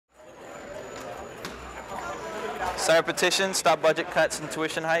Sign a petition, stop budget cuts and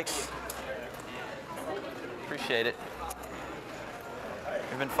tuition hikes. Appreciate it.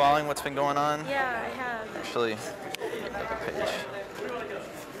 You've been following what's been going on? Yeah, I have. Actually, take a page.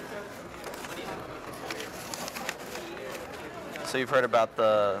 So you've heard about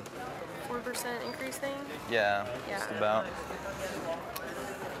the 4% increase thing? Yeah, Yeah. just about.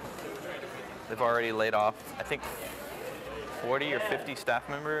 They've already laid off, I think, 40 or 50 staff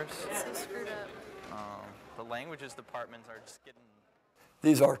members. It's so screwed up. The languages departments are just getting...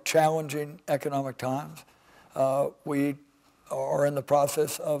 These are challenging economic times. We are in the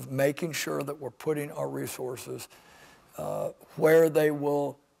process of making sure that we're putting our resources where they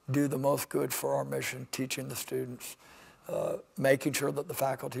will do the most good for our mission, teaching the students, making sure that the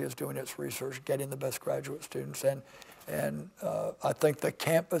faculty is doing its research, getting the best graduate students. And I think the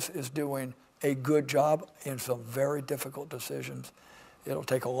campus is doing a good job in some very difficult decisions. It'll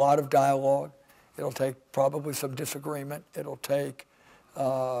take a lot of dialogue. It'll take probably some disagreement. It'll take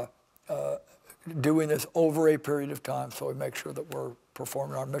doing this over a period of time so we make sure that we're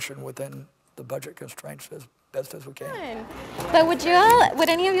performing our mission within the budget constraints as best as we can. But would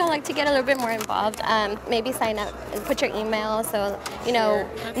any of you all like to get a little bit more involved? Maybe sign up and put your email. So, you know,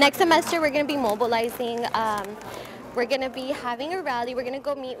 next semester we're going to be mobilizing. We're going to be having a rally. We're going to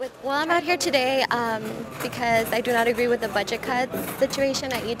go meet with... Well, I'm out here today because I do not agree with the budget cuts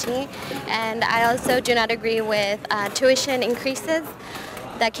situation at UT. And I also do not agree with tuition increases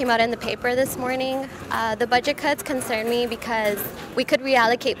that came out in the paper this morning. The budget cuts concern me because we could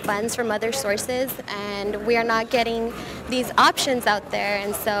reallocate funds from other sources and we are not getting these options out there.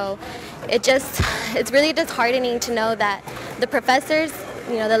 And so it's really disheartening to know that the professors,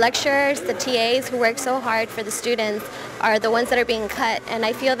 you know, the lecturers, the TAs who work so hard for the students are the ones that are being cut. And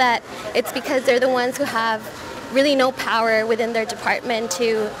I feel that it's because they're the ones who have really no power within their department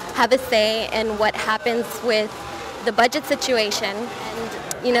to have a say in what happens with the budget situation.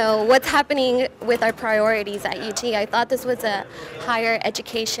 And, you know, what's happening with our priorities at UT. I thought this was a higher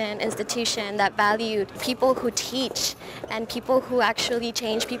education institution that valued people who teach and people who actually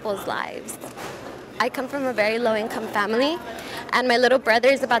change people's lives. I come from a very low-income family, and my little brother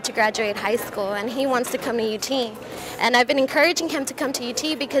is about to graduate high school, and he wants to come to UT. And I've been encouraging him to come to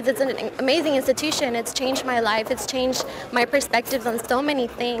UT because it's an amazing institution. It's changed my life. It's changed my perspectives on so many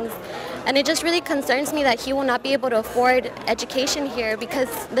things. And it just really concerns me that he will not be able to afford education here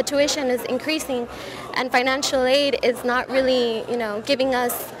because the tuition is increasing and financial aid is not really, you know, giving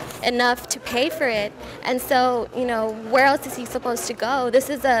us enough to pay for it. And so, you know, where else is he supposed to go? This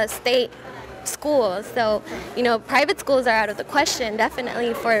is a state school, so, you know, private schools are out of the question,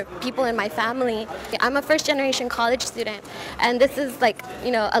 definitely, for people in my family. I'm a first-generation college student, and this is like,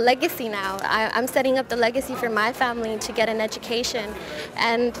 you know, a legacy now. I'm setting up the legacy for my family to get an education,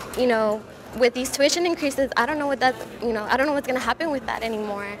 and, you know, with these tuition increases, I don't know what that's, you know, I don't know what's going to happen with that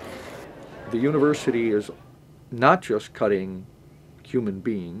anymore. The university is not just cutting human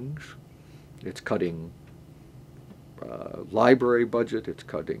beings, it's cutting library budget, it's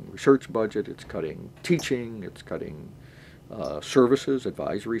cutting research budget, it's cutting teaching, it's cutting services,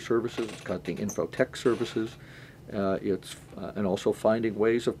 advisory services, it's cutting infotech services, and also finding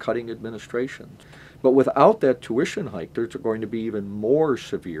ways of cutting administration. But without that tuition hike, there's going to be even more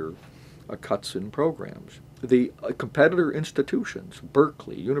severe cuts in programs. The competitor institutions,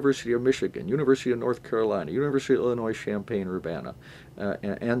 Berkeley, University of Michigan, University of North Carolina, University of Illinois Champaign-Urbana,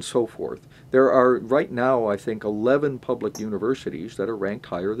 and so forth. There are right now, I think, 11 public universities that are ranked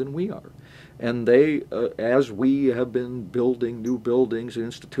higher than we are. And they, as we have been building new buildings and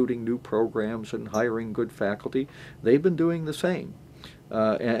instituting new programs and hiring good faculty, they've been doing the same.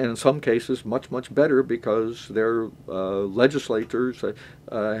 And in some cases much, much better because their legislators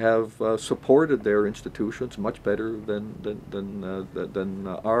have supported their institutions much better than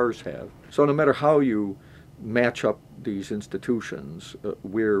ours have. So no matter how you match up these institutions,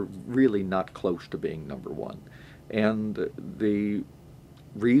 we're really not close to being number one. And the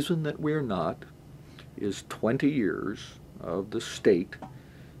reason that we're not is 20 years of the state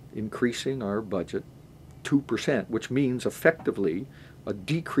increasing our budget 2%, which means effectively a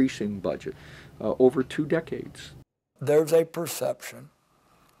decreasing budget over 2 decades. There's a perception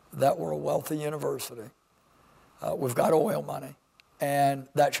that we're a wealthy university. We've got oil money, and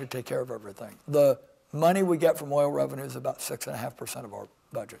that should take care of everything. The money we get from oil revenue is about 6.5% of our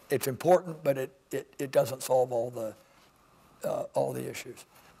budget. It's important, but it doesn't solve all the issues.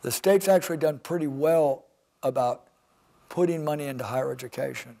 The state's actually done pretty well about putting money into higher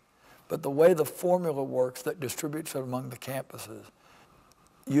education, but the way the formula works that distributes it among the campuses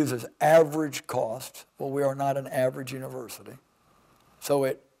uses average costs. Well, we are not an average university. So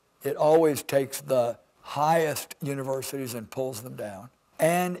it always takes the highest universities and pulls them down.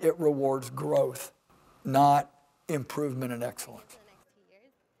 And it rewards growth, not improvement and excellence.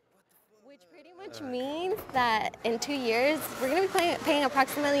 Which pretty much means that in 2 years, we're going to be paying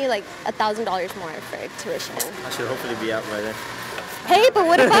approximately like $1,000 more for tuition. I should hopefully be out by then. Hey, but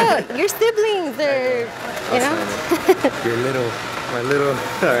what about your siblings or, you know? My little,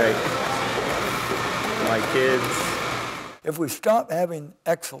 all right. My kids. If we stop having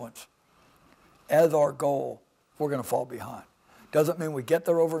excellence as our goal, we're going to fall behind. Doesn't mean we get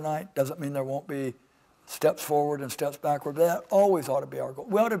there overnight, doesn't mean there won't be steps forward and steps backward, but that always ought to be our goal.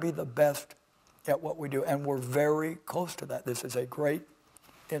 We ought to be the best at what we do, and we're very close to that. This is a great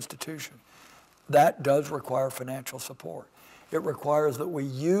institution. That does require financial support. It requires that we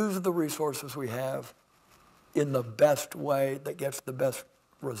use the resources we have in the best way that gets the best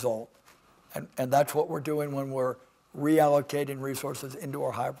result. And that's what we're doing when we're reallocating resources into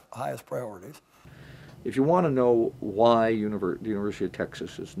our highest priorities. If you want to know why the University of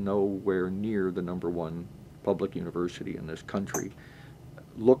Texas is nowhere near the #1 public university in this country,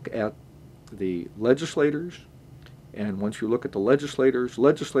 look at the legislators, and once you look at the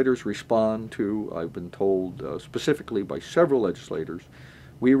legislators respond to, I've been told specifically by several legislators,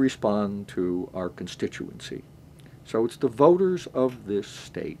 we respond to our constituency. So it's the voters of this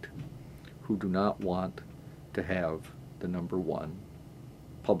state who do not want to have the #1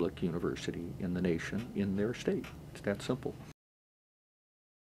 public university in the nation in their state. It's that simple.